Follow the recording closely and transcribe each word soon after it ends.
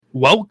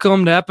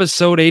Welcome to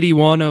episode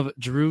 81 of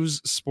Drew's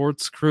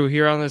Sports Crew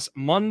here on this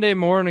Monday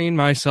morning.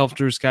 Myself,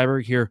 Drew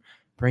Skyberg, here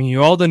bringing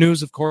you all the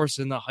news, of course,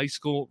 in the high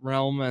school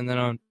realm, and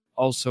then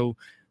also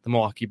the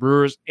Milwaukee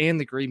Brewers and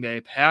the Green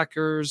Bay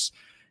Packers.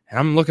 And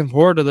I'm looking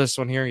forward to this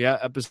one here. Yeah,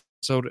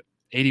 episode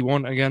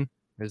 81 again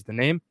is the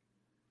name,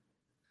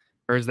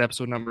 or is the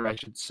episode number, I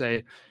should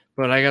say.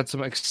 But I got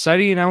some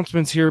exciting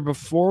announcements here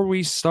before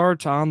we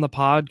start on the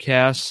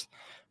podcast.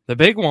 The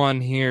big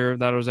one here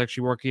that I was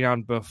actually working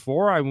on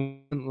before I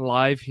went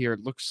live here,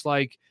 it looks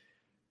like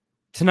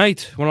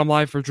tonight when I'm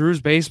live for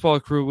Drew's Baseball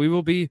Crew, we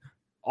will be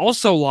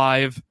also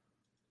live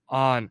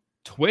on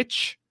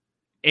Twitch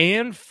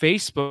and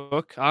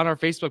Facebook on our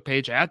Facebook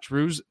page at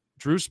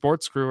Drew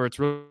Sports Crew, or it's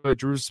really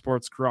Drew's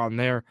Sports Crew on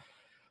there.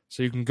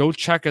 So you can go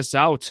check us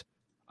out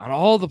on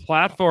all the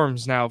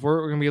platforms now.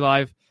 We're going to be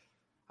live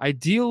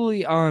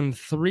ideally on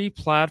 3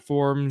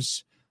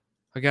 platforms.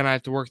 Again, I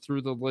have to work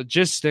through the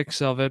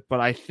logistics of it, but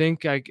I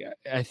think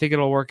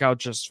it'll work out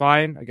just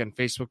fine. Again,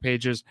 Facebook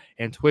pages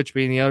and Twitch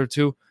being the other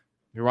two.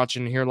 If you're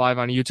watching here live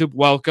on YouTube,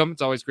 welcome.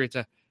 It's always great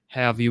to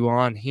have you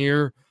on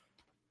here.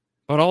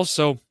 But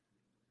also,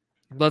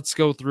 let's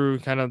go through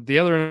kind of the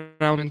other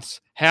announcements.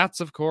 Hats,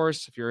 of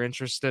course, if you're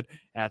interested,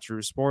 at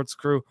Drew Sports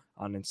Crew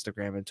on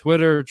Instagram and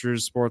Twitter, Drew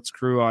Sports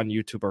Crew on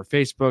YouTube or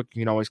Facebook.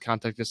 You can always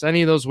contact us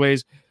any of those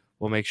ways.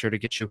 We'll make sure to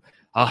get you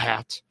a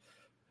hat.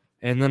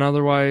 And then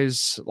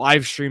otherwise,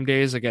 live stream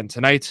days, again,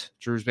 tonight,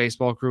 Drew's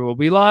Baseball Crew will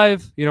be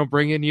live,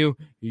 bringing you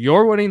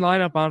your winning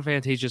lineup on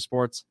Fantasia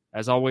Sports.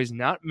 As always,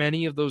 not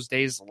many of those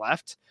days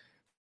left.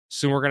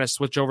 Soon we're going to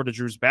switch over to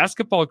Drew's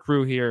Basketball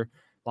Crew here.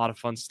 A lot of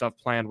fun stuff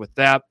planned with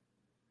that.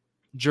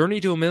 Journey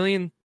to a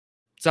Million.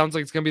 Sounds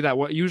like it's going to be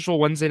that usual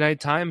Wednesday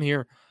night time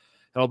here.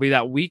 It'll be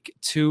that week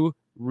 2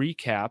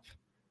 recap.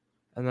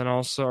 And then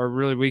also, or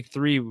really week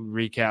 3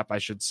 recap, I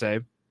should say.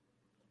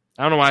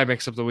 I don't know why I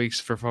mix up the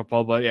weeks for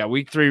football, but yeah,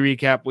 week 3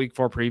 recap, week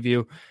 4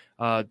 preview.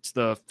 It's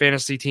the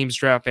fantasy teams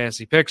draft,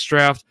 fantasy picks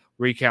draft.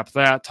 Recap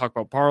that, talk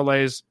about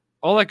parlays,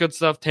 all that good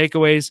stuff,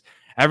 takeaways.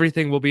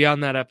 Everything will be on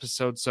that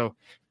episode. So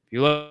if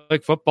you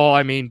like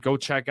football, go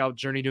check out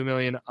Journey to a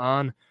Million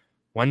on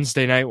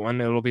Wednesday night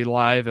when it'll be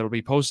live. It'll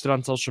be posted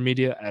on social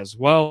media as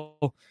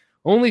well.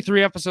 Only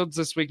 3 episodes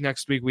this week.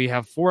 Next week, we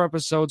have 4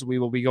 episodes. We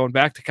will be going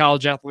back to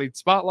College Athlete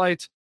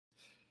Spotlight,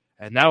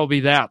 and that will be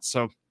that.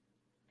 So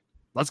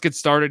let's get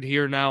started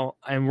here now,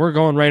 and we're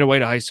going right away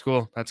to high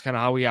school. That's kind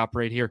of how we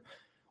operate here.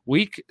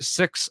 Week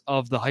 6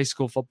 of the high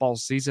school football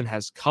season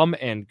has come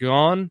and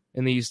gone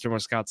in the Eastern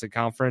Wisconsin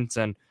Conference,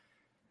 and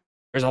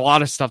there's a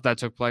lot of stuff that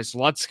took place. So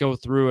let's go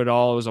through it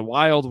all. It was a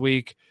wild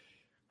week,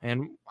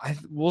 and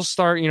we'll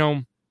start,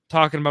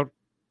 talking about,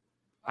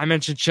 I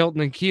mentioned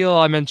Chilton and Kiel.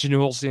 I mentioned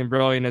New Ulster and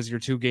Brilliant as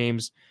your 2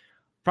 games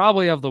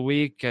probably of the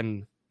week,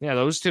 and yeah,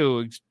 those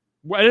 2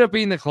 ended up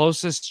being the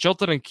closest.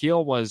 Chilton and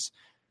Kiel was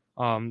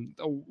a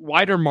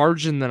wider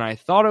margin than I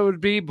thought it would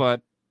be,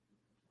 but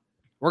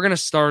we'll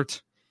start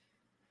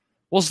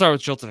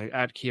with Chilton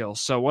at Kiel.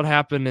 So what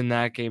happened in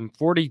that game?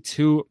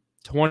 42-21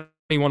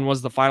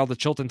 was the final. The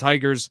Chilton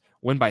Tigers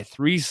win by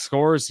 3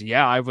 scores.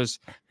 Yeah,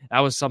 that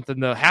was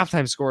something. The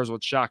halftime score is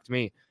what shocked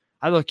me.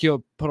 I thought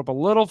Kiel put up a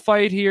little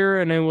fight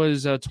here, and it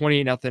was a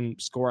 28-0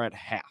 score at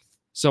half.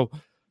 So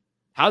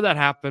how'd that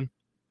happen?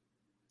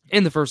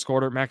 In the first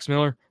quarter, Max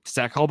Miller,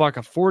 Zach Halbach,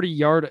 a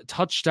 40-yard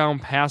touchdown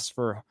pass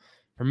for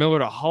Miller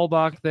to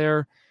Halbach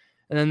there.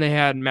 And then they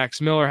had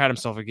Max Miller had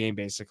himself a game,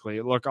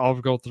 basically. Look,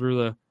 I'll go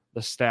through the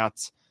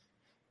stats.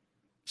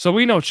 So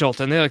we know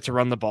Chilton, they like to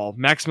run the ball.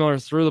 Max Miller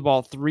threw the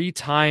ball 3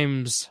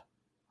 times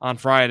on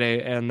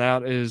Friday, and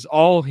that is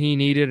all he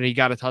needed, and he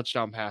got a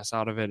touchdown pass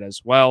out of it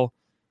as well.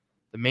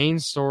 The main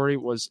story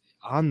was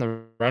on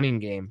the running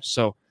game.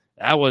 So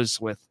that was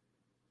with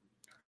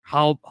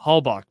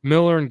Halbach,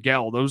 Miller, and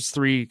Gell. Those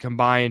 3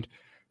 combined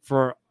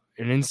for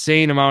an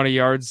insane amount of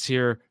yards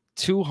here.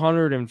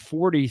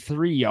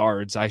 243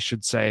 yards, I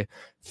should say.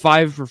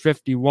 5 for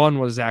 51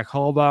 was Zach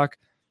Halbach.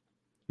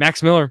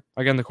 Max Miller,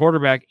 again, the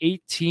quarterback,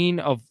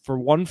 18 for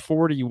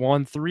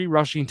 141, 3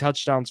 rushing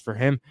touchdowns for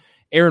him.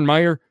 Aaron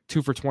Meyer,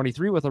 2 for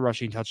 23 with a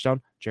rushing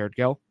touchdown. Jared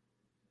Gell,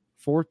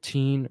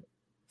 14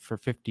 for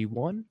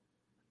 51.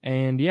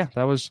 And yeah,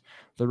 that was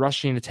the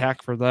rushing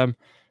attack for them.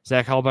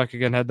 Zach Halbach,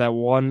 again, had that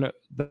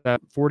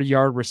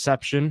 40-yard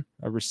reception,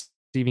 a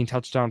receiving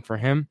touchdown for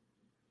him.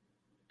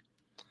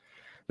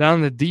 Down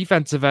on the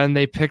defensive end,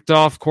 they picked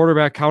off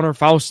quarterback Connor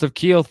Faust of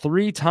Kiel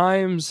 3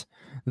 times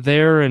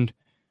there, and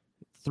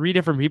 3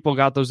 different people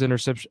got those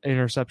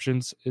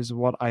interceptions is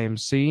what I am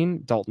seeing.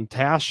 Dalton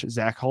Tash,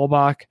 Zach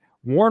Halbach,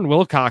 Warren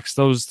Wilcox,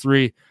 those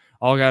 3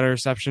 all got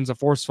interceptions. A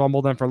forced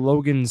fumble then for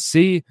Logan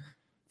C.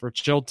 for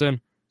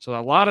Chilton. So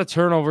a lot of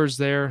turnovers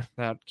there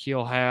that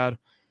Kiel had.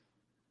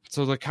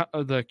 So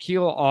the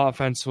Kiel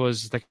offense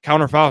was the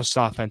Connor Faust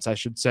offense, I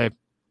should say.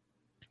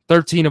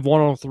 13 of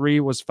 103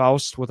 was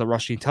Faust with a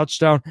rushing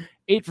touchdown.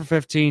 8 for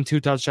 15, 2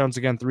 touchdowns,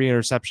 again, 3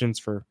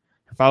 interceptions for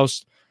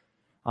Faust.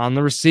 On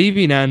the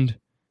receiving end,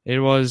 it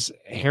was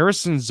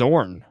Harrison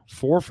Zorn,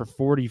 4 for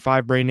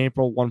 45. Braden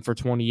April, 1 for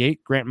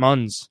 28. Grant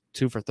Munns,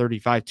 2 for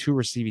 35. 2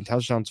 receiving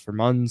touchdowns for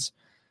Munns.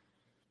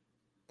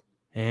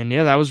 And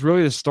yeah, that was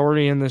really the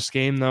story in this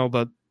game, though.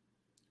 But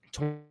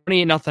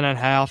 28-0 at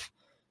half.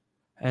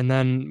 And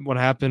then what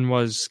happened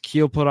was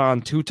Kiel put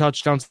on 2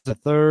 touchdowns to the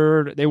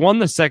third. They won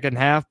the second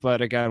half,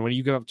 but again, when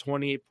you give up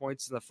 28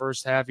 points in the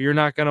first half, you're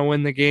not going to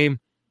win the game.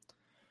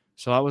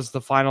 So that was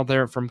the final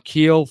there from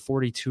Kiel,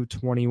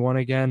 42-21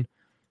 again.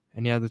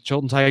 And yeah, the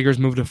Chilton Tigers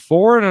moved to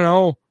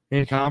 4-0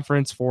 in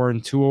conference,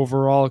 4-2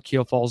 overall.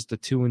 Kiel falls to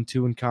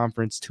 2-2 in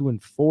conference,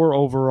 2-4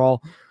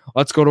 overall.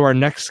 Let's go to our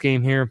next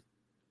game here.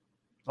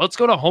 Let's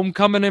go to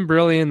homecoming in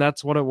Brillion.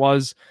 That's what it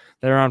was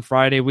there on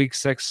Friday, week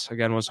 6.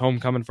 Again, was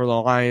homecoming for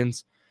the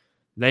Lions.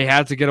 They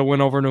had to get a win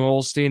over New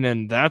Holstein,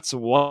 and that's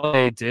what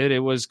they did. It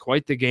was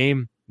quite the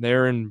game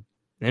there in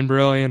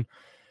Brillion.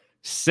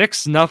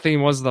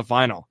 6-0 was the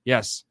final.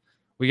 Yes,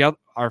 we got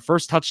our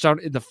first touchdown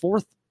in the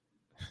fourth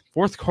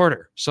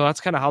quarter. So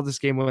that's kind of how this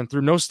game went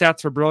through. No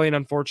stats for Brillion,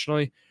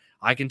 unfortunately.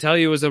 I can tell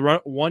you it was a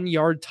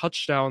 1-yard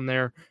touchdown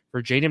there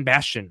for Jaden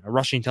Bastian, a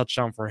rushing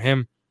touchdown for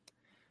him.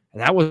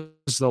 And that was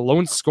the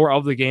lone score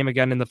of the game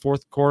again in the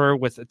fourth quarter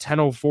with a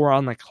 10:04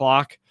 on the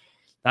clock.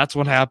 That's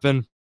what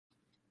happened.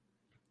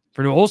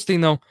 For New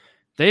Holstein, though,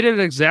 they did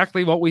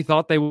exactly what we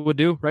thought they would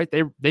do, right?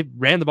 They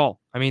ran the ball.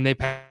 I mean, they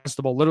passed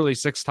the ball literally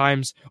 6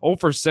 times, 0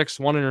 for 6,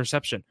 1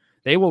 interception.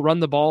 They will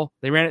run the ball.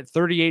 They ran it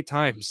 38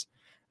 times.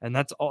 And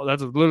that's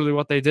literally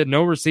what they did.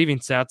 No receiving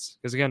stats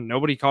because, again,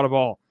 nobody caught a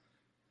ball.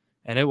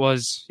 And it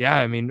was,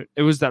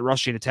 it was that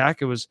rushing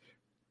attack. It was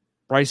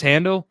Bryce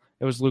Handel.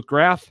 It was Luke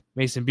Graff,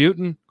 Mason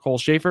Butin, Cole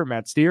Schaefer,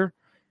 Matt Steer.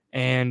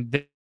 And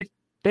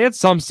they had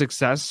some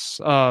success.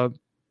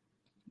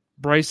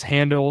 Bryce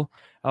Handel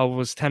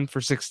was 10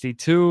 for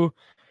 62.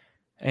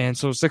 And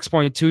so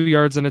 6.2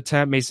 yards an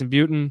attempt. Mason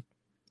Butin,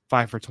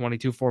 5 for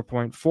 22,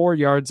 4.4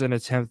 yards an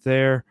attempt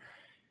there.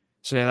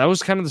 So, yeah, that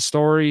was kind of the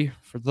story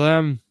for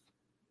them.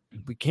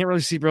 We can't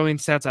really see brilliant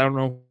stats. I don't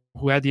know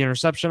who had the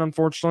interception,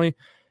 unfortunately.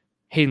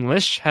 Hayden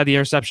Lish had the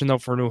interception, though,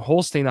 for New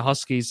Holstein, the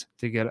Huskies,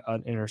 to get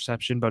an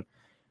interception. But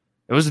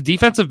it was a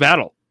defensive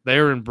battle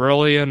there in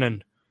Brillion,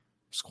 and it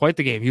was quite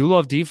the game. You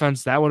love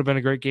defense. That would have been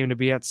a great game to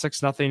be at.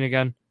 6-0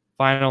 again.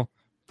 Final.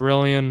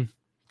 Brillion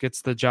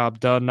gets the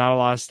job done. Not a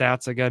lot of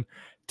stats again.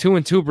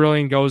 2-2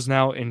 Brillion goes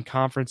now in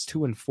conference.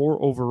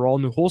 2-4 overall.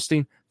 New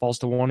Holstein falls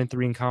to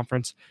 1-3 in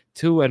conference.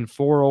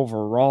 2-4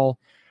 overall.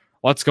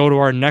 Let's go to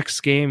our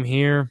next game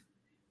here.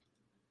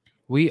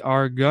 We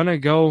are going to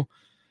go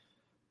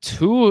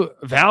to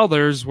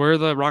Valders, where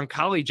the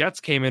Roncalli Jets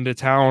came into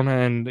town.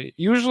 And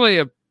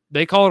usually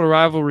they call it a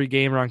rivalry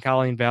game,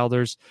 Roncalli and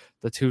Valders,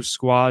 the two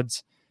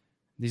squads.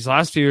 These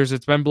last few years,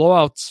 it's been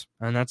blowouts.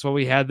 And that's what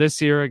we had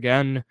this year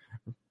again.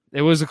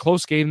 It was a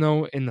close game,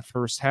 though, in the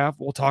first half.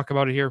 We'll talk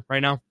about it here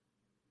right now.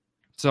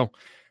 So,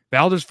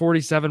 Valders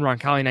 47,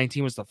 Roncalli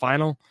 19 was the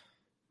final.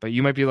 But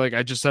you might be like,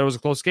 I just said it was a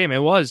close game.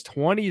 It was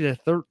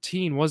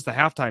 20-13 was the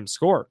halftime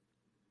score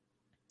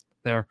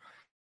there.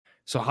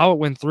 So how it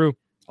went through,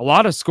 a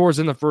lot of scores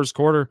in the first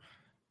quarter.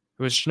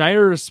 It was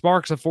Schneider to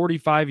Sparks, a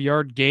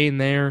 45-yard gain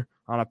there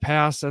on a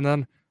pass. And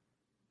then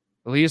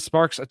Elias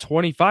Sparks, a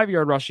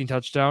 25-yard rushing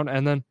touchdown.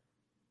 And then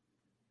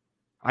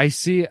I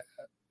see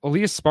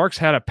Elias Sparks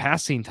had a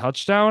passing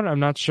touchdown.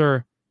 I'm not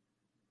sure.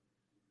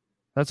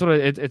 That's what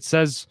it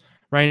says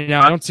right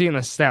now. I don't see it in the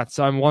stats,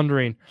 so I'm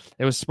wondering.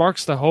 It was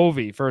Sparks to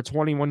Hovey for a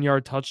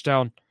 21-yard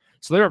touchdown.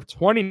 So they're up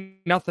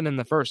 20-0 in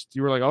the first.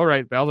 You were like, all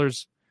right,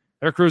 Valders,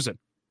 they're cruising.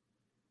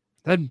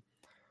 Then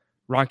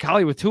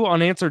Roncalli with 2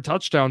 unanswered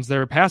touchdowns. They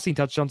were passing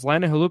touchdowns.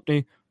 Landon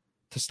Halupny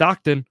to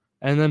Stockton,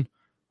 and then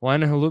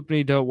Landon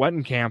Halupny to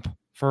Wettenkamp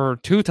for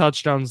 2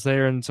 touchdowns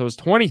there. And so it was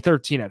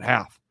 20-13 at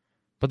half.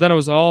 But then it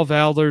was all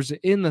Valders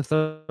in the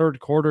third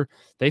quarter.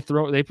 They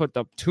put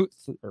up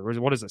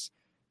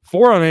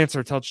 4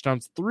 unanswered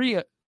touchdowns,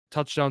 3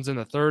 touchdowns in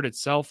the third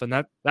itself,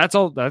 and that's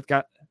all that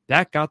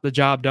got the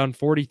job done.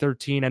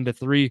 40-13 and to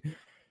 3.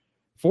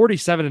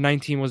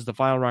 47-19 was the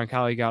final.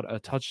 Roncalli got a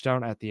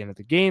touchdown at the end of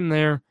the game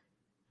there.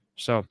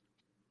 So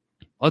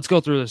let's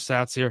go through the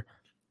stats here.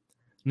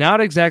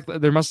 Not exactly.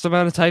 There must have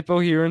been a typo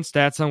here in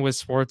stats on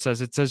WisSports, as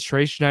it says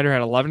Trey Schneider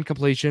had 11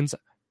 completions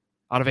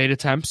out of 8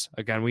 attempts.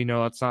 Again, we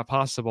know that's not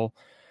possible.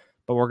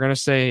 But we're going to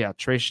say,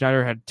 Trey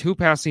Schneider had 2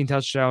 passing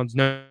touchdowns,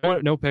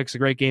 no picks. A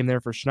great game there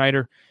for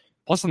Schneider.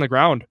 Plus on the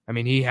ground, I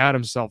mean, he had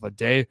himself a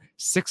day.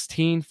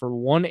 16 for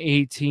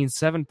 118,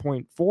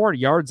 7.4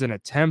 yards an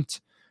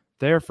attempt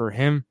there for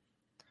him.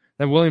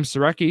 Then William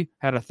Sarecki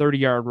had a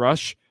 30-yard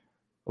rush.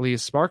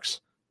 Elias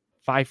Sparks,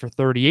 5 for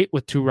 38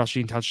 with 2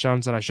 rushing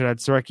touchdowns. And I should add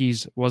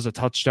Sarecki's was a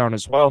touchdown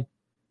as well.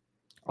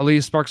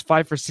 Elias Sparks,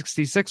 5 for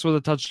 66 with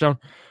a touchdown.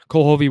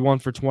 Cole Hovey, 1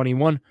 for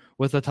 21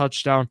 with a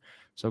touchdown.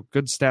 So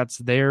good stats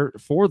there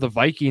for the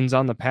Vikings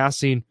on the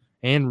passing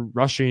and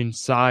rushing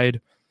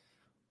side.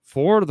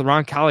 For the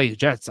Roncalli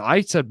Jets,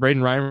 I said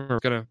Braden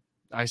Reimer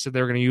I said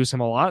they were going to use him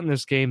a lot in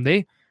this game.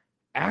 They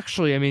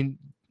actually,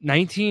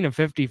 19 of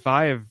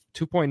 55,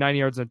 2.9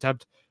 yards an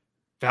attempt.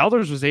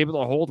 Valders was able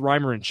to hold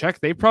Reimer in check.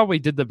 They probably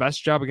did the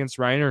best job against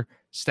Reiner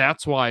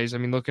stats-wise.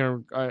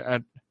 Looking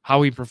at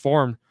how he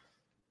performed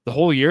the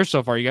whole year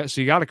so far. You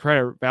got to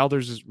credit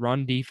Valders'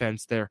 run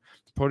defense there,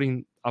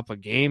 putting up a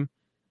game.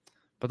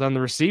 But on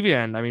the receiving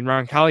end, I mean,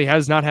 Roncalli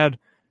has not had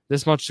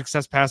this much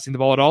success passing the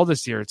ball at all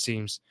this year, it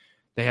seems.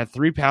 They had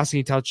 3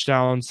 passing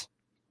touchdowns.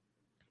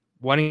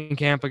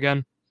 Wenningham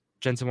again.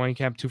 Jensen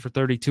Wenningham 2 for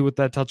 32 with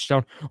that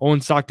touchdown.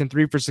 Owen Stockton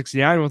 3 for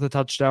 69 with a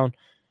touchdown.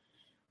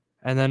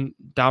 And then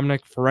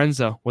Dominic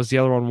Forenza was the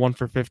other one, 1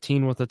 for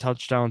 15 with a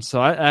touchdown. So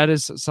that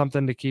is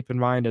something to keep in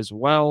mind as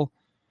well.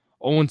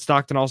 Owen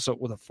Stockton also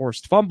with a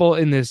forced fumble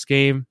in this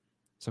game.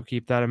 So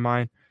keep that in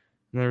mind.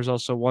 And there's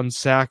also 1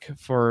 sack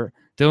for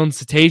Dylan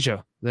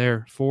Satasia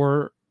there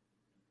for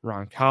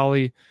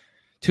Roncalli.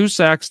 2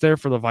 sacks there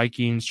for the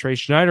Vikings. Trey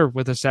Schneider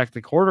with a sack,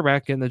 the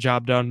quarterback, getting the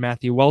job done.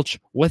 Matthew Welch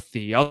with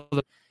the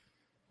other.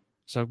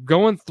 So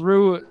going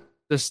through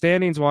the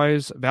standings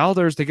wise,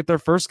 Valders, they get their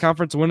first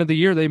conference win of the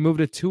year. They moved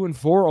to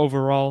 2-4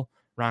 overall.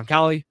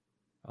 Roncalli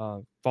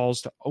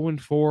falls to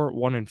 0-4,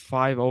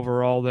 1-5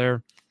 overall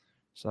there.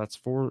 So that's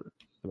for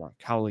the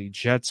Roncalli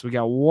Jets. We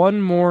got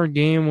one more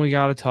game we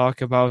got to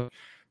talk about.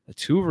 The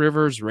Two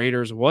Rivers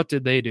Raiders. What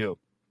did they do?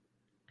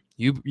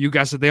 You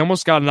guessed it. They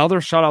almost got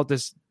another shutout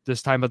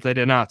this time, but they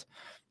did not.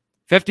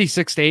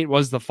 56-8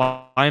 was the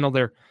final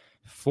there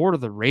for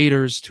the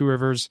Raiders. Two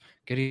Rivers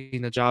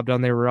getting the job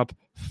done. They were up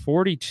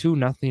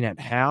 42-0 at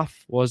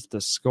half was the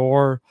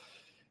score.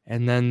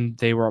 And then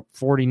they were up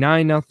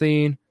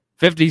 49-0,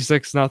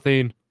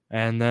 56-0.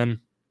 And then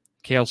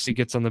KLC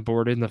gets on the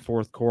board in the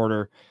fourth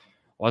quarter.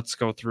 Let's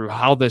go through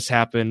how this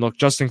happened. Look,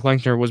 Justin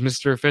Klinkner was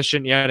Mr.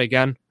 Efficient yet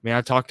again. I mean,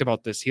 I talked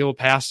about this. He'll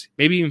pass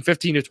maybe even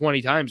 15 to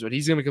 20 times, but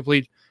he's going to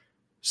complete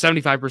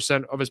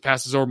 75% of his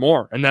passes or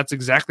more. And that's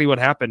exactly what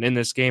happened in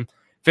this game.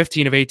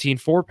 15 of 18,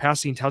 4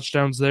 passing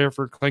touchdowns there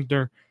for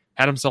Klinkner.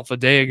 Had himself a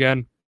day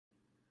again.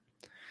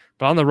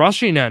 But on the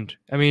rushing end,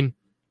 I mean,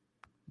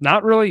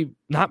 not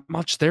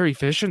much their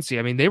efficiency.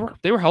 I mean, they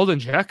were held in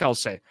check, I'll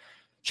say.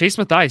 Chase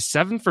Mathias,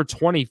 7 for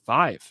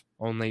 25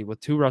 only with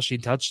 2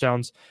 rushing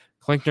touchdowns.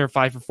 Klinkner,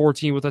 5 for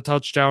 14 with a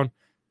touchdown.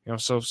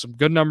 So some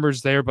good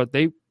numbers there, but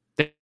they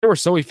were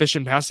so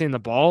efficient passing the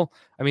ball.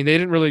 I mean, they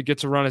didn't really get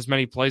to run as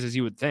many plays as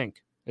you would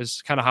think,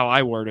 is kind of how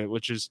I word it,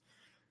 which is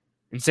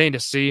insane to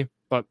see.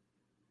 But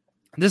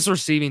this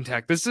receiving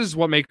tech, this is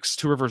what makes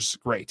Two Rivers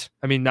great.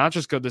 I mean, not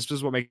just good. This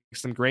is what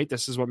makes them great.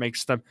 This is what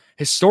makes them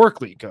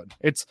historically good.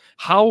 It's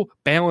how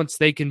balanced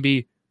they can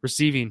be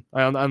receiving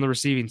on the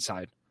receiving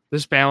side.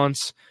 This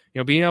balance,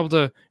 being able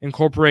to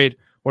incorporate,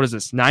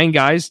 9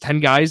 guys, 10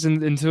 guys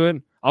into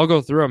it. I'll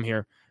go through them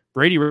here.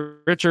 Brady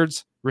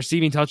Richards,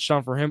 receiving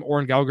touchdown for him.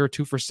 Oren Gallagher,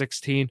 2 for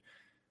 16.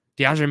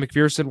 DeAndre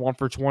McPherson, 1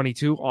 for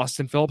 22.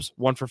 Austin Phillips,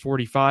 1 for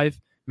 45.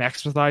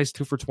 Max Mathias,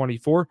 2 for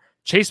 24.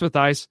 Chase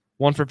Mathias,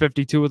 1 for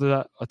 52 with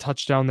a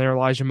touchdown there.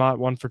 Elijah Mott,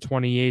 1 for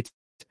 28.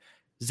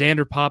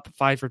 Xander Pop,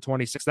 5 for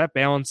 26. That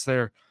balance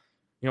there,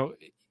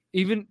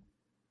 even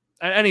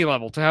at any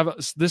level, to have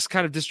this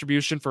kind of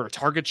distribution for a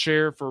target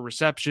share, for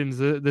receptions,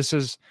 this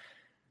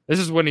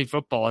is winning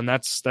football, and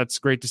that's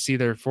great to see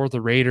there for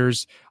the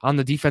Raiders. On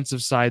the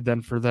defensive side,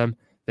 then for them,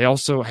 they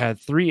also had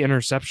 3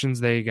 interceptions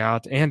they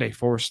got and a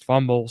forced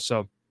fumble.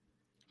 So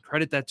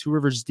credit that Two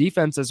Rivers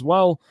defense as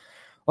well.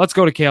 Let's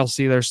go to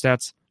KLC, their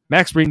stats.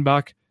 Max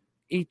Breidenbach,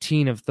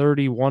 18 of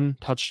 31,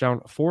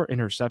 touchdown, 4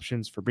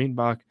 interceptions for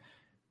Breidenbach.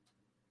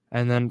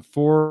 And then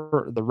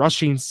for the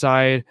rushing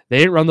side, they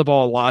didn't run the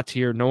ball a lot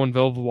here. Noah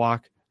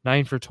Vilvoak,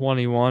 9 for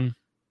 21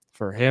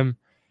 for him.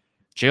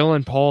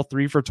 Jalen Paul,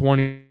 3 for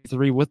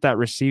 23 with that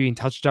receiving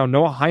touchdown.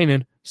 Noah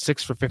Heinen,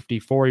 6 for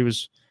 54. He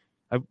was,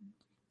 I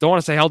don't want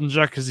to say held in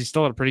check because he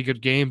still had a pretty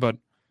good game, but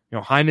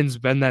Heinen's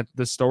been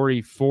the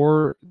story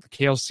for the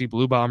KLC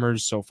Blue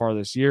Bombers so far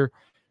this year.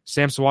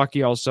 Sam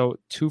Sawaki also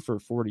 2 for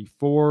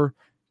 44.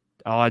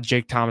 I'll add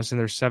Jake Thomas in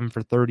there, 7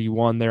 for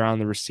 31 there on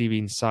the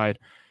receiving side.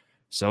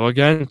 So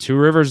again, Two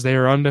Rivers, they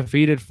are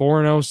undefeated,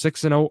 4-0,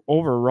 6-0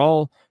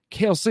 overall.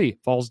 KLC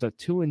falls to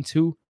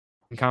 2-2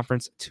 in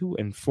conference,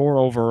 2-4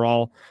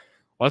 overall.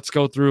 Let's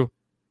go through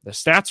the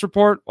stats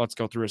report. Let's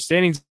go through a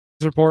standings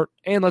report,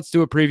 and let's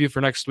do a preview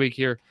for next week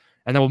here.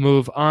 And then we'll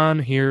move on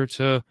here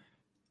to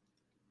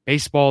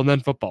baseball and then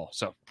football.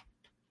 So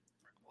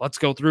let's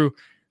go through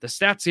the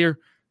stats here.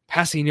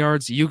 Passing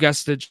yards, you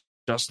guessed it,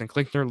 Justin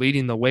Klinkner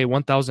leading the way,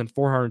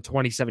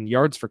 1,427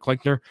 yards for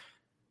Klinkner.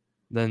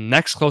 The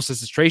next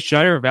closest is Trey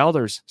Schneider of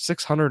Valders,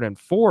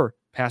 604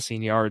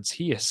 passing yards.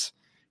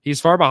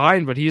 He's far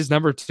behind, but he is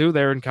number 2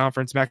 there in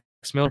conference. Max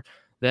Miller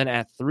then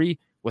at 3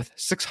 with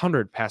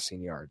 600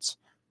 passing yards.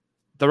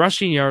 The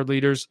rushing yard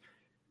leaders,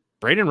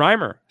 Braden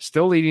Reimer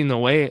still leading the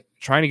way,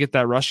 trying to get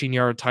that rushing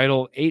yard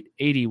title,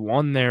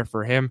 881 there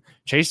for him.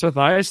 Chase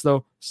Mathias,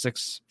 though,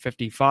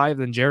 655.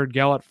 Then Jared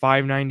Gallett,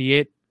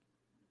 598.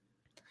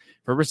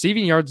 For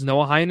receiving yards,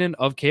 Noah Heinen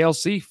of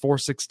KLC,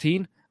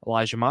 416.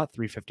 Elijah Mott,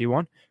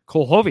 351.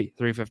 Cole Hovey,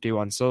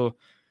 351. So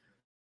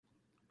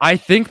I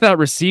think that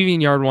receiving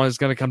yard one is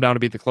going to come down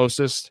to be the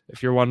closest.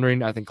 If you're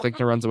wondering, I think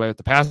Klinkner runs away with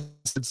the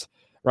passes.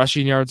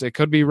 Rushing yards, it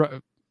could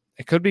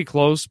be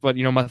close, but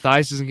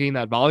Mathias isn't getting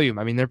that volume.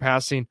 I mean, they're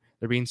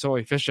being so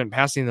efficient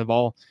passing the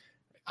ball.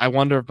 I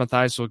wonder if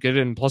Mathias will get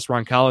it. And plus,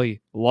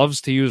 Roncalli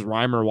loves to use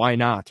Reimer. Why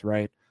not,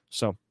 right?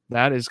 So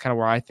that is kind of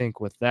where I think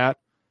with that.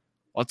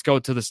 let's go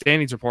to the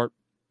standings report.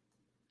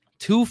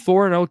 2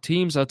 4-0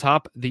 teams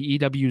atop the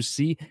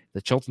EWC,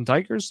 the Chilton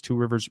Tigers, Two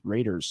Rivers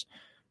Raiders.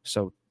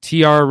 So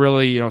TR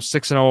really,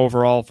 6-0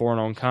 overall,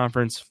 4-0 in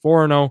conference,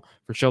 4-0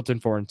 for Chilton,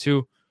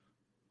 4-2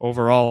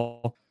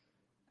 overall.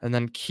 And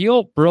then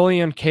Kiel,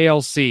 Brilliant,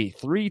 KLC,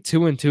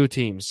 3-2-2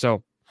 teams.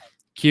 So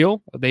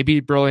Kiel, they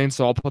beat Brilliant,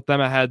 so I'll put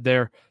them ahead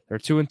there. They're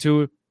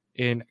 2-2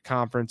 in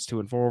conference,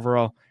 2-4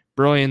 overall.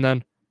 Brilliant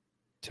then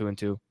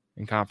 2-2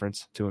 in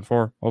conference,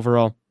 2-4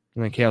 overall.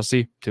 And then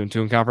KLC, 2-2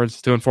 in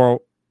conference, 2-4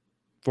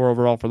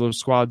 overall for those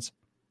squads.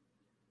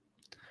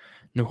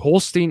 New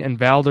Holstein and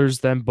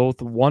Valders then both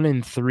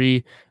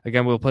 1-3.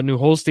 Again, we'll put New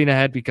Holstein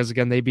ahead because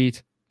again they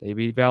beat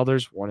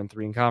Valders,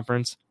 1-3 in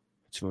conference,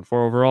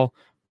 2-4 overall,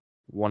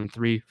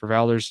 1-3 for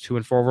Valders,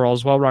 2-4 overall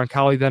as well.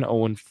 Roncalli then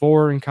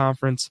 0-4 in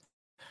conference,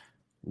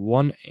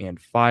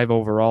 1-5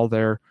 overall.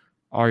 There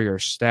are your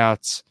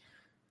stats.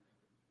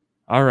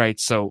 All right,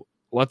 so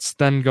let's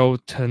then go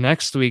to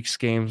next week's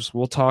games.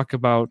 We'll talk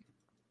about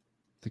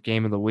the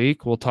game of the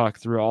week. We'll talk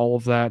through all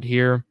of that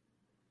here.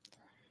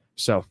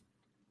 So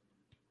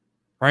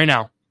right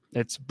now,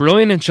 it's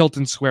Brilliant and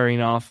Chilton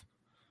squaring off.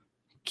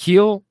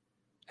 Kiel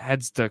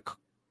heads to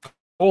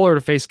Kohler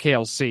to face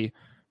KLC.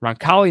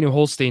 Roncalli, New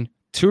Holstein,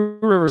 Two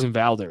Rivers, and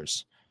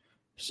Valders.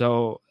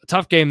 So a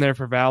tough game there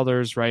for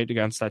Valders, right,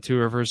 against that Two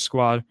Rivers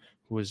squad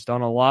who has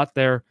done a lot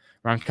there.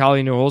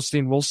 Roncalli, New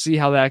Holstein, we'll see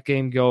how that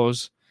game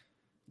goes.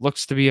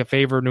 Looks to be a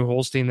favor of New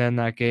Holstein then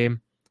that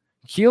game.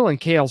 Kiel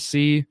and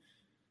KLC,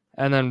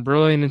 and then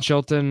Brilliant and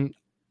Chilton.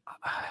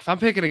 If I'm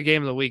picking a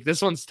game of the week,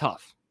 this one's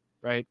tough,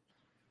 right?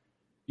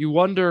 You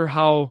wonder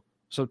how.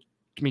 So,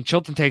 I mean,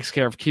 Chilton takes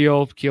care of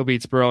Kiel. Kiel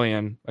beats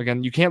Brilliant.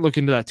 Again, you can't look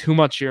into that too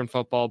much here in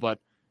football, but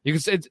you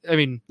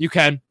can. You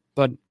can,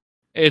 but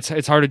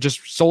it's hard to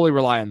just solely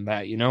rely on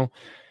that.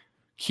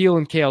 Kiel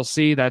and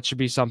KLC, that should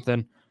be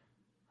something.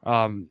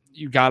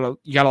 You gotta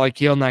like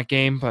Kiel in that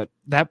game, but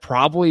that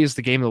probably is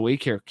the game of the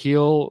week here.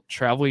 Kiel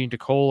traveling to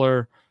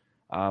Kohler.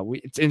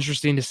 It's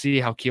interesting to see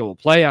how Kiel will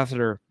play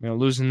after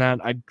losing that.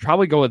 I'd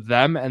probably go with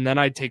them, and then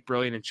I'd take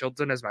Brilliant and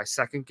Chilton as my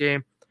second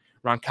game.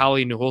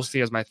 Roncalli, New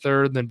Holstein as my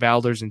third, then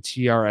Valders and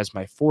TR as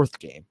my fourth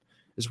game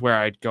is where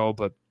I'd go.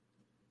 But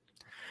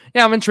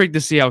yeah, I'm intrigued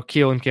to see how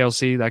Kiel and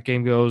KLC that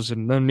game goes,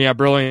 and then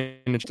Brilliant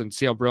and Chilton,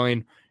 see how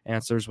Brilliant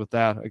answers with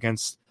that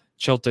against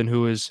Chilton,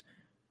 who is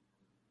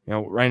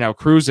right now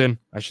cruising.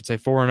 I should say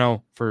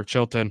 4-0 for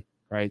Chilton,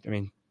 right? I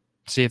mean,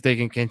 see if they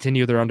can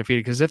continue their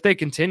undefeated, because if they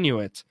continue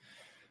it,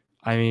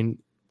 I mean,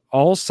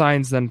 all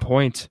signs then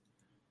point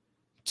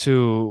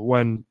to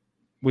when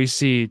we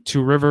see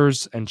Two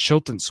Rivers and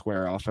Chilton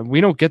square off, and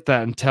we don't get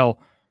that until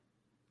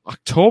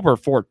October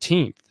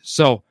 14th.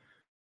 So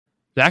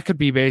that could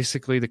be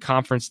basically the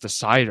conference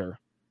decider.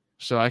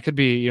 So that could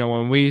be,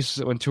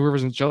 when Two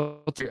Rivers and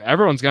Chilton,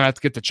 everyone's going to have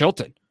to get to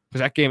Chilton because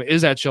that game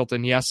is at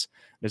Chilton. Yes,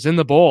 it's in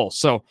the bowl.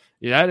 So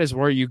that is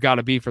where you got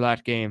to be for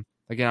that game.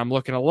 Again, I'm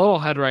looking a little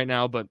ahead right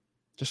now, but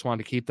just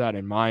wanted to keep that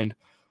in mind.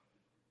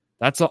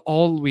 That's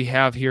all we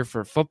have here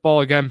for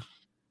football. Again,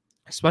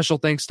 special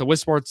thanks to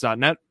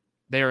wisports.net.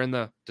 They are in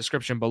the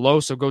description below,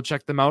 so go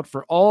check them out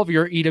for all of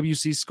your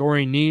EWC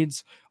scoring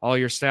needs, all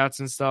your stats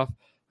and stuff.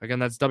 Again,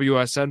 that's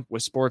WSN,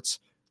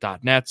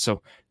 wisports.net.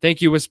 So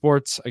thank you,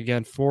 WisSports,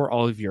 again, for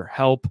all of your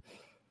help.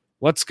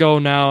 Let's go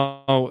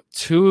now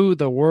to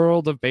the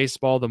world of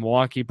baseball. The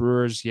Milwaukee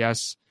Brewers,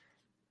 yes,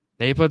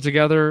 they put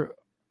together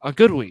a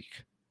good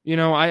week.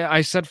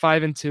 I said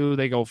 5-2.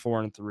 They go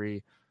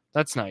 4-3.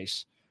 That's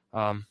nice.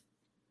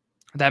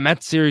 That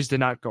Mets series did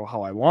not go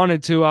how I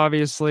wanted to,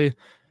 obviously.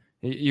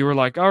 You were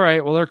like, all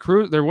right, well,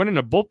 they're winning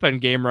a bullpen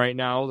game right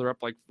now. They're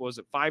up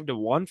 5-1,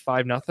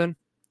 5-0,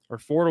 or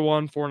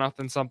 4-1,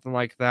 4-0, something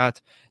like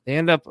that. They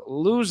end up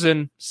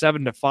losing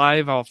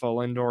 7-5 off a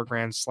Lindor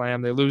grand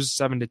slam. They lose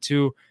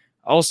 7-2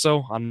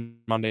 also on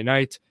Monday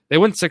night. They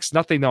win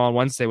 6-0 though on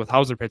Wednesday with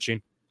Hauser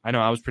pitching. I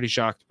know, I was pretty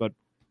shocked, but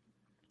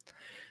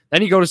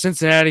then you go to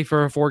Cincinnati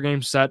for a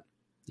 4-game set.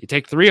 You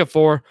take 3 of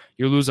 4.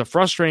 You lose a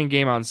frustrating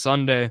game on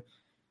Sunday.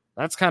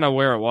 That's kind of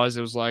where it was.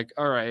 It was like,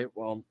 all right,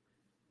 well,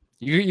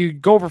 you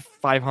go over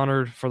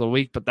 500 for the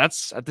week, but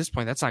that's at this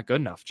point, that's not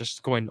good enough.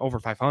 Just going over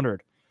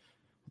 500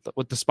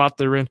 with the spot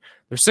they're in.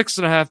 They're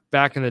 6.5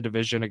 back in the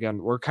division. Again,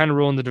 we're kind of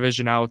ruling the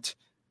division out.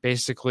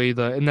 Basically,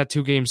 in that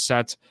 2-game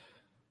set,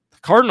 the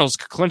Cardinals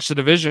could clinch the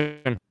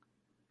division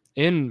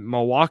in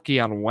Milwaukee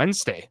on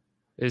Wednesday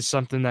is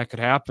something that could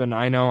happen.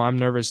 I know I'm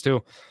nervous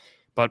too,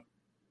 but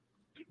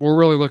we're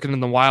really looking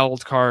in the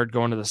wild card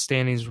going to the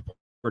standings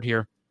report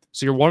here.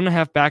 So you're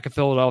 1.5 back of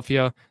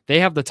Philadelphia. They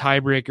have the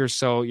tiebreakers,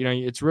 so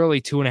it's really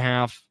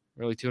 2.5.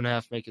 Really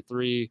 2.5, make it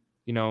 3.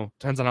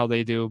 Depends on how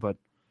they do, but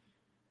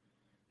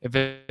if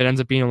it ends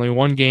up being only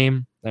 1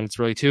 game, then it's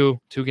really 2.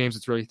 2 games,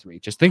 it's really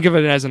 3. Just think of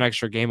it as an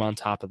extra game on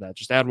top of that.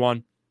 Just add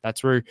 1.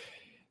 That's where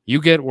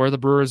you get where the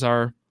Brewers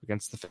are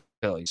against the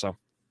Phillies. So a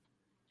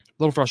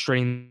little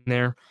frustrating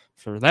there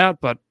for that,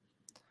 but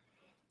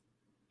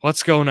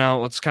let's go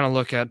now. Let's kind of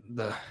look at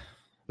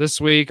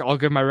this week. I'll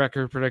give my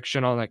record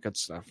prediction, all that good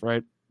stuff,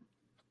 right?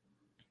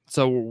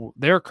 So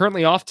they're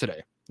currently off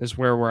today is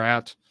where we're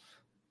at.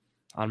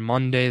 on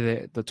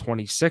Monday, the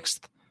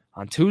 26th.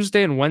 On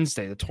Tuesday and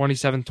Wednesday, the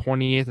 27th,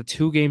 28th, a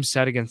 2-game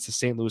set against the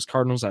St. Louis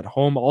Cardinals at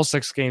home. All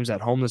 6 games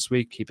at home this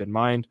week, keep in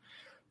mind.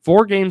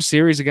 4-game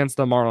series against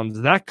the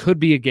Marlins. That could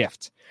be a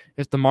gift.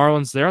 If the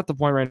Marlins, they're at the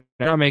point right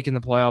now making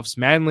the playoffs.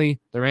 Manley,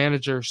 their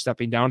manager,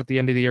 stepping down at the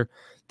end of the year.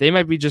 They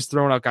might be just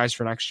throwing out guys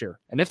for next year.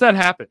 And if that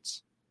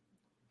happens,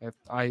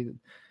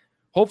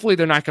 hopefully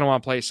they're not going to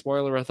want to play a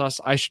spoiler with us.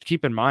 I should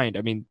keep in mind,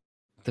 I mean,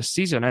 the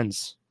season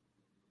ends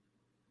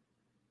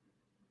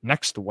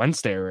next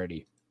Wednesday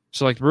already.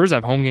 So, like, the Brewers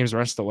have home games the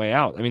rest of the way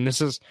out. I mean,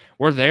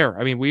 we're there.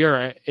 I mean, we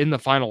are in the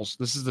finals.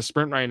 This is the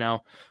sprint right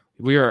now.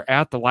 We are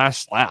at the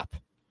last lap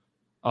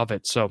of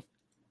it. So,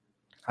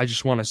 I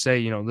just want to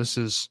say, this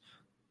is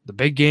the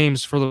big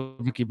games for the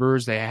Milwaukee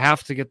Brewers. They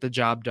have to get the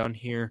job done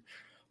here.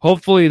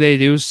 Hopefully they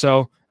do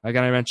so.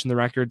 Again, I mentioned the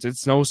records.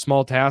 It's no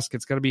small task.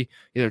 It's going to be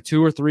either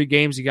 2 or 3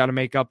 games you got to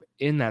make up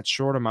in that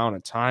short amount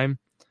of time.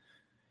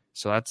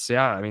 So that's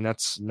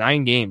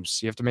 9 games.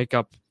 You have to make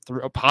up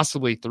 3,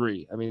 possibly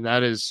 3. I mean,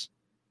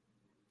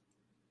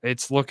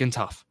 it's looking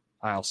tough,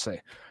 I'll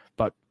say.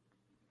 But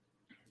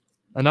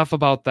enough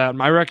about that.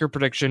 My record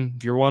prediction,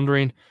 if you're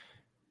wondering,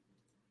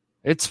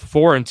 it's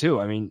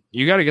 4-2. I mean,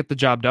 you got to get the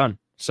job done.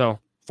 So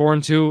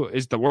 4-2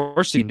 is the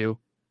worst you can do.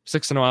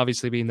 6-0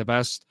 obviously being the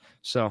best.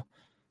 So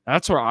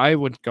that's where I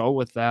would go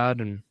with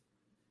that. And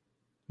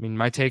I mean,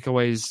 my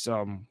takeaways,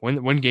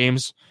 win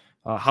games.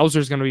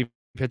 Hauser's going to be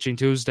pitching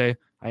Tuesday.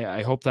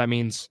 I hope that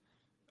means,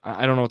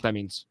 I don't know what that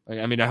means.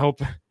 I mean, I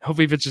hope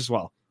he pitches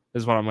well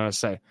is what I'm going to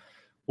say.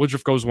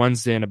 Woodruff goes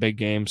Wednesday in a big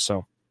game,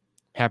 so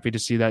happy to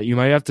see that. You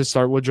might have to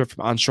start Woodruff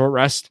on short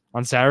rest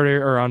on Saturday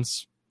or on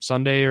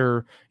Sunday,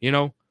 or get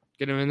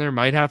him in there.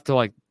 Might have to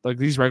like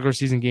these regular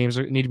season games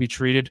need to be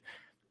treated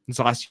these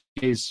last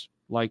few days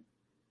like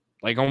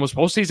almost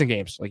postseason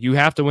games. Like, you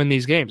have to win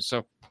these games.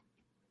 So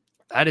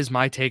that is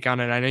my take on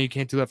it. I know you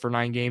can't do that for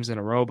 9 games in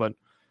a row, but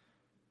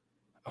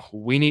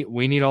we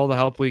need all the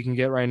help we can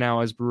get right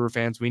now as Brewer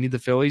fans. We need the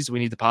Phillies. We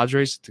need the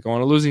Padres to go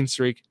on a losing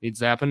streak. It needs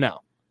to happen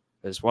now.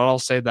 Is what I'll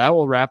say. That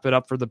will wrap it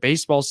up for the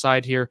baseball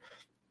side here.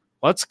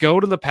 Let's go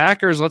to the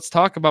Packers. Let's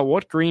talk about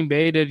what Green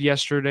Bay did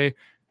yesterday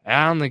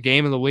on the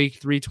game of the week,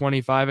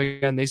 325.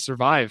 Again, they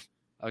survive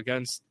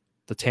against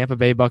the Tampa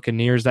Bay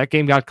Buccaneers. That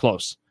game got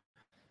close,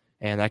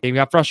 and that game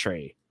got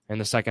frustrating. In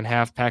the second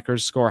half,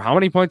 Packers score how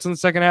many points in the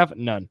second half?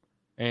 None.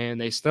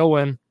 And they still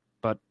win,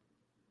 but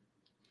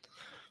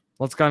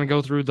let's kind of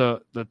go through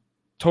the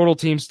total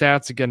team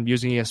stats, again,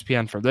 using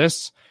ESPN for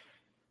this.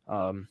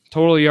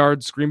 Total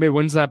yards, Green Bay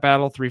wins that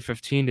battle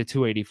 315 to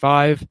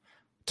 285.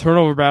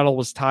 Turnover battle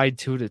was tied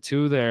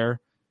 2-2 there.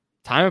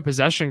 Time of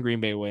possession, Green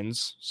Bay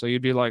wins. So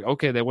you'd be like,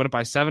 okay, they won it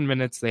by 7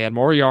 minutes. They had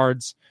more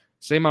yards,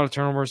 same amount of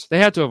turnovers. They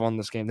had to have won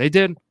this game. They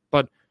did,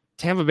 but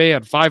Tampa Bay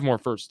had 5 more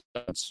first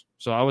downs.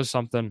 So that was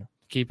something to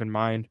keep in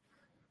mind.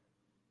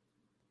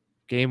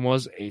 Game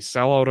was a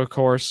sellout, of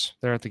course,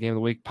 there at the game of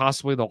the week.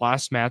 Possibly the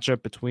last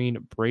matchup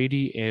between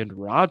Brady and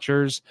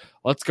Rodgers.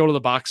 Let's go to the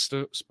box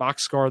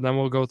score, and then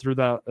we'll go through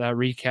that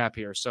recap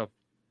here. So,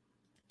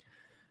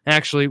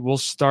 actually, we'll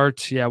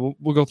start. Yeah,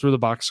 we'll go through the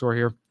box score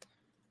here.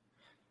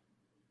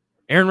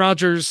 Aaron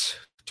Rodgers,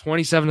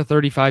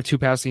 27-35, 2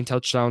 passing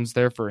touchdowns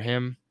there for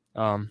him.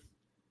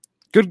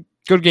 Good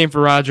game for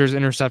Rodgers.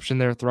 Interception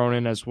there thrown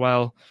in as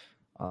well.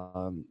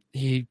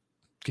 He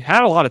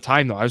had a lot of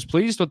time, though. I was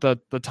pleased with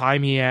the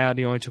time he had.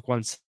 He only took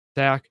 1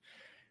 sack.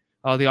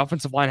 The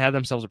offensive line had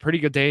themselves a pretty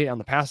good day on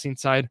the passing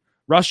side.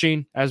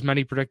 Rushing, as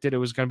many predicted, it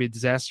was going to be a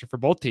disaster for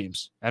both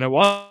teams, and it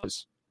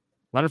was.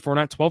 Leonard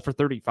Fournette, 12 for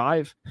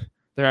 35.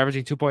 They're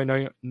averaging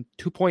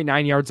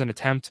 2.9 yards an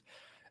attempt.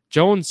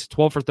 Jones,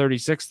 12 for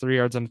 36, 3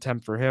 yards an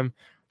attempt for him.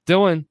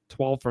 Dillon,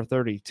 12 for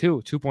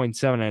 32,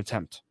 2.7 an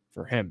attempt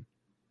for him.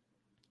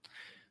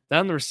 Then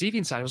on the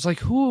receiving side, it was like,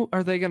 who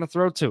are they going to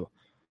throw to?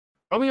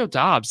 Romeo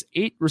Doubs,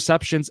 8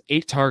 receptions,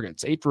 8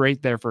 targets, 8 for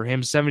 8 there for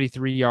him,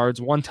 73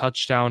 yards, 1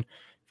 touchdown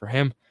for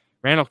him.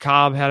 Randall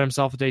Cobb had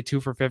himself a day,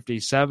 2 for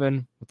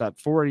 57 with that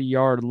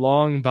 40-yard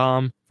long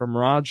bomb from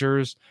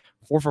Rodgers.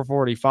 4 for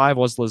 45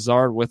 was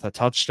Lazard with a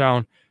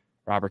touchdown.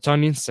 Robert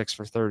Tonyan, 6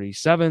 for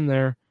 37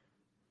 there.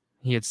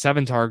 He had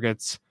 7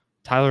 targets.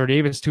 Tyler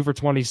Davis, 2 for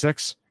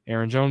 26.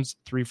 Aaron Jones,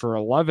 3 for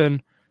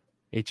 11.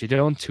 H.E.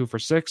 Dillon, 2 for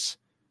 6.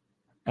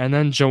 And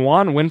then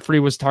Juwann Winfrey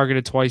was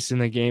targeted twice in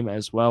the game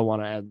as well.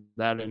 Want to add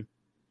that in.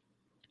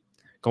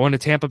 Going to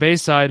Tampa Bay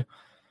side,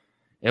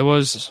 it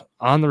was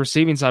on the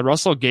receiving side.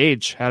 Russell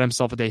Gage had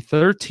himself a day.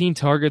 13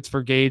 targets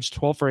for Gage,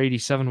 12 for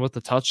 87 with the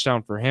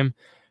touchdown for him.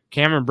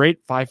 Cameron Brate,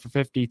 5 for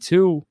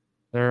 52.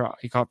 There,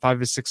 he caught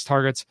 5 of 6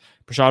 targets.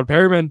 Brashad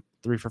Perriman,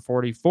 3 for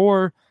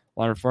 44.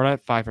 Leonard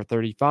Fournette, 5 for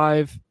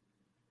 35.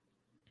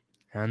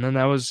 And then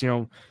that was,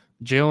 Jalen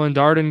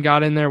Darden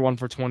got in there, 1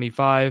 for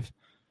 25.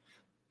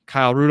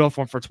 Kyle Rudolph,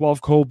 1 for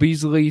 12. Cole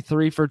Beasley,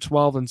 3 for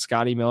 12. And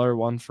Scotty Miller,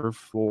 1 for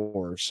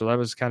 4. So that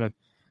was kind of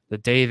the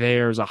day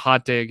there. It was a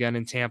hot day again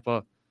in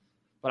Tampa.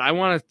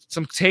 But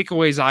some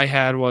takeaways I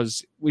had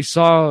was we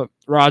saw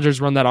Rodgers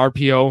run that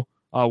RPO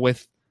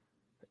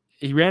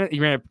he ran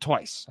it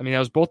twice. I mean, that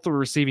was both the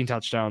receiving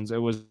touchdowns. It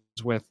was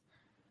with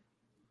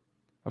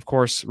of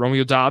course,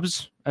 Romeo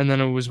Doubs, and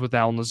then it was with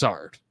Allen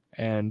Lazard.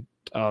 And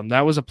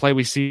that was a play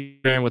we see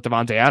with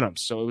Davante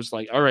Adams. So it was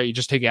like, all right, you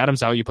just take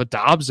Adams out, you put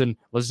Doubs and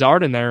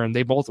Lazard in there, and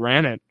they both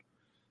ran it.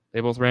 They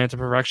both ran it to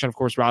perfection. Of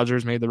course,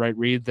 Rodgers made the right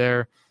read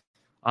there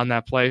on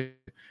that play.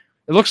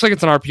 It looks like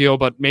it's an RPO,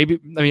 but maybe,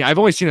 I mean, I've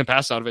only seen a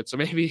pass out of it, so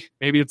maybe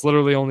it's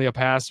literally only a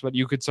pass, but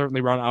you could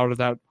certainly run out of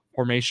that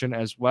formation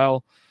as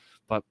well.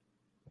 But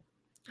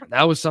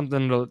that was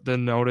something to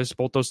notice.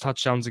 Both those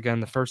touchdowns,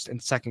 again, the first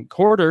and second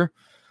quarter.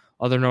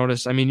 Other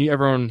notice, I mean,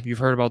 you've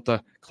heard about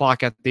the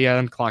clock at the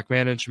end, clock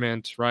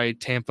management, right?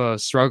 Tampa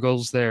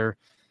struggles there,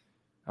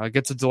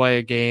 gets a delay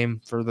a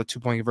game for the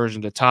 2-point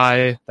conversion to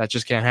tie. That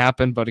just can't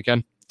happen, but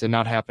again, did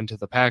not happen to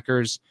the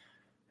Packers.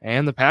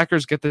 And the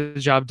Packers get the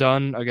job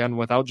done, again,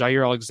 without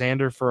Jair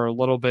Alexander for a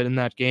little bit in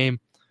that game.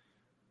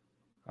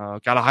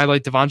 Got to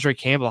highlight Devondre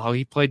Campbell, how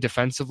he played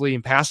defensively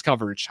and pass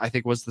coverage, I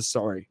think was the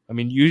story. I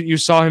mean, you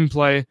saw him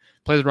play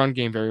the run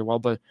game very well,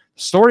 but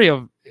the story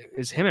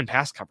is him in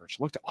pass coverage.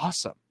 Looked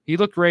awesome. He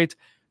looked great.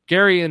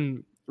 Gary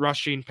and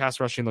pass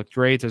rushing looked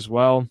great as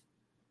well.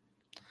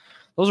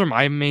 Those are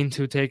my main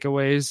two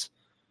takeaways.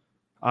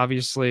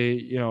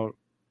 Obviously,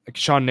 like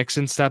Sean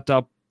Nixon stepped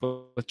up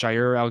with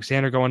Jair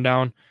Alexander going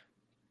down.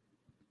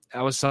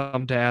 That was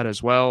something to add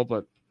as well,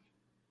 but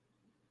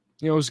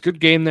it was a good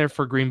game there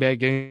for Green Bay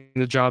getting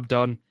the job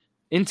done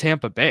in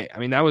Tampa Bay. I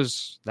mean, that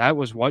was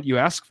what you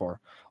asked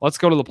for. Let's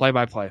go to the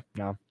play-by-play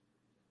now.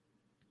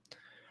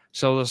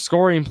 So the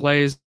scoring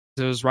plays,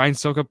 it was Ryan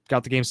Succop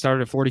got the game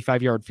started, a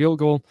 45-yard field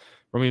goal.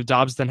 Romeo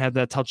Doubs then had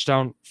that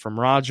touchdown from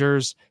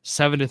Rodgers.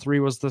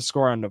 7-3 was the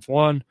score, end of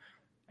one.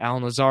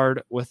 Allen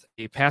Lazard with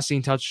a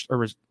receiving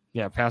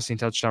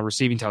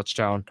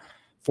touchdown.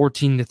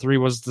 14-3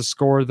 was the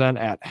score then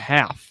at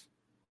half.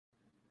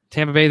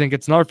 Tampa Bay then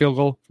gets another field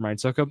goal from Ryan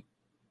Succop.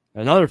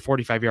 Another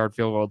 45-yard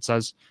field goal, it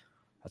says.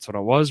 That's what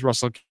it was.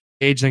 Russell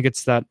Gage then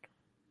gets that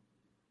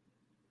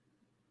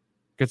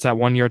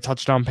 1-yard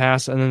touchdown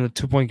pass, and then the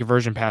 2-point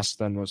conversion pass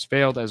then was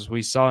failed, as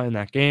we saw in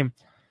that game.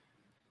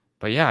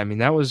 But yeah, I mean,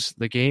 that was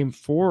the game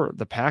for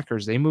the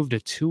Packers. They moved to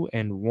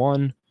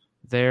 2-1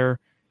 there.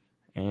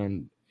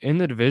 And in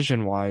the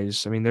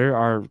division-wise, I mean, they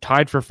are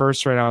tied for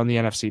first right now in the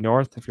NFC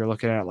North, if you're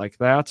looking at it like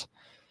that.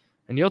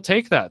 And you'll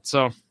take that.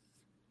 So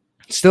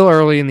still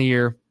early in the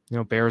year.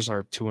 Bears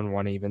are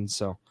 2-1 even,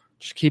 so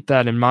just keep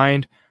that in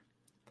mind.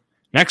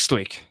 Next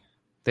week,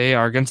 they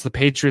are against the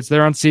Patriots.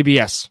 They're on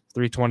CBS,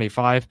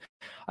 325.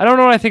 I don't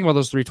know what I think about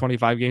those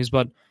 325 games,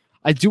 but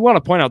I do want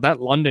to point out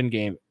that London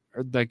game,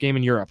 or the game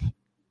in Europe,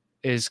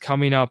 is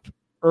coming up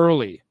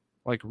early,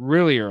 like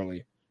really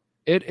early.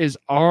 It is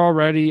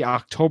already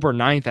October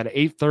 9th at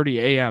 8:30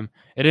 a.m.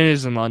 It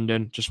is in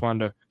London. Just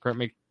wanted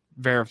to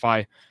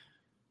verify.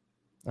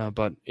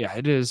 But yeah,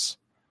 it is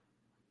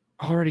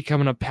already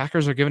coming up.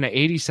 Packers are given an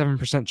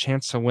 87%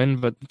 chance to win,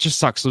 but it just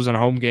sucks losing a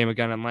home game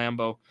again in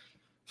Lambeau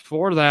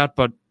for that.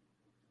 But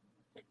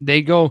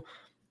they go,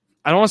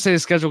 I don't want to say the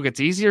schedule gets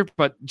easier,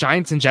 but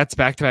Giants and Jets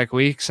back-to-back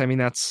weeks. I mean,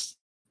 that's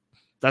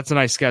a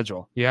nice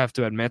schedule, you have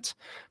to admit.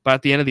 But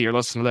at the end of the year,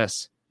 listen to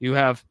this. You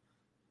have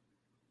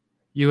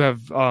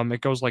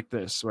it goes like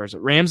this. Where is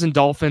it? Rams and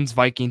Dolphins,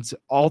 Vikings,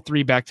 all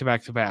three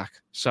back-to-back.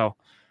 So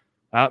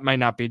that might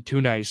not be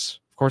too nice.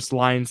 Of course, the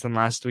Lions in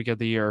last week of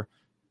the year,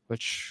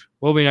 which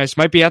will be nice.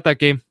 Might be at that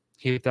game.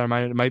 Keep that in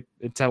mind.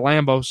 It's at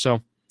Lambeau.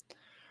 So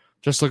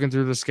just looking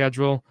through the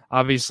schedule,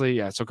 obviously,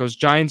 yeah. So it goes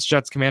Giants,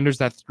 Jets, Commanders,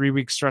 that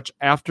 3-week stretch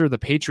after the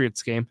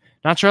Patriots game.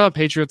 Not sure how the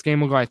Patriots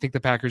game will go. I think the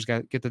Packers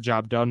get the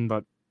job done,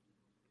 but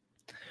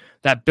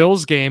that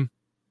Bills game,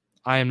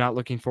 I am not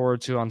looking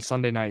forward to on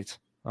Sunday night.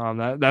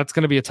 That's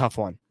going to be a tough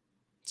one.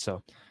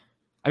 So,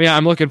 I mean,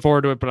 I'm looking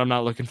forward to it, but I'm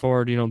not looking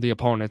forward to, the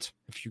opponent,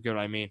 if you get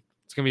what I mean.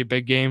 It's going to be a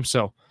big game,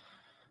 so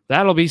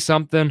that'll be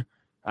something.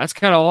 That's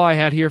kind of all I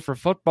had here for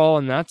football,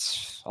 and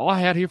that's all I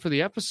had here for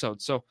the episode.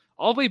 So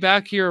I'll be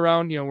back here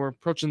around, we're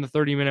approaching the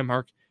 30-minute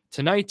mark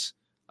tonight.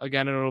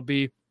 Again, it'll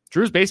be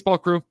Drew's Baseball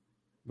Crew.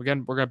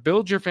 Again, we're going to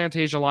build your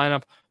Fantasia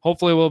lineup.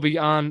 Hopefully we'll be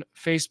on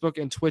Facebook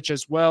and Twitch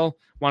as well.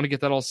 Want to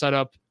get that all set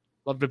up.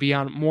 Love to be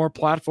on more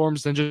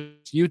platforms than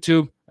just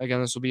YouTube.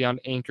 Again, this will be on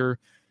Anchor.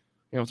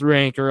 Through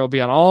Anchor, it'll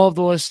be on all of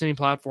the listening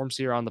platforms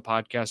here on the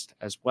podcast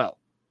as well.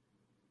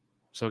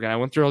 So again, I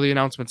went through all the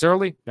announcements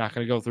early. Not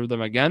going to go through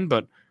them again,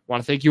 but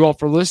want to thank you all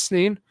for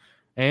listening,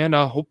 and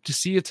hope to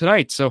see you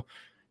tonight. So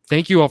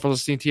thank you all for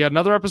listening to yet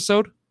another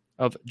episode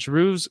of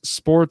Drew's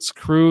Sports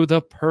Crew,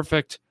 the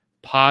perfect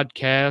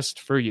podcast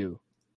for you.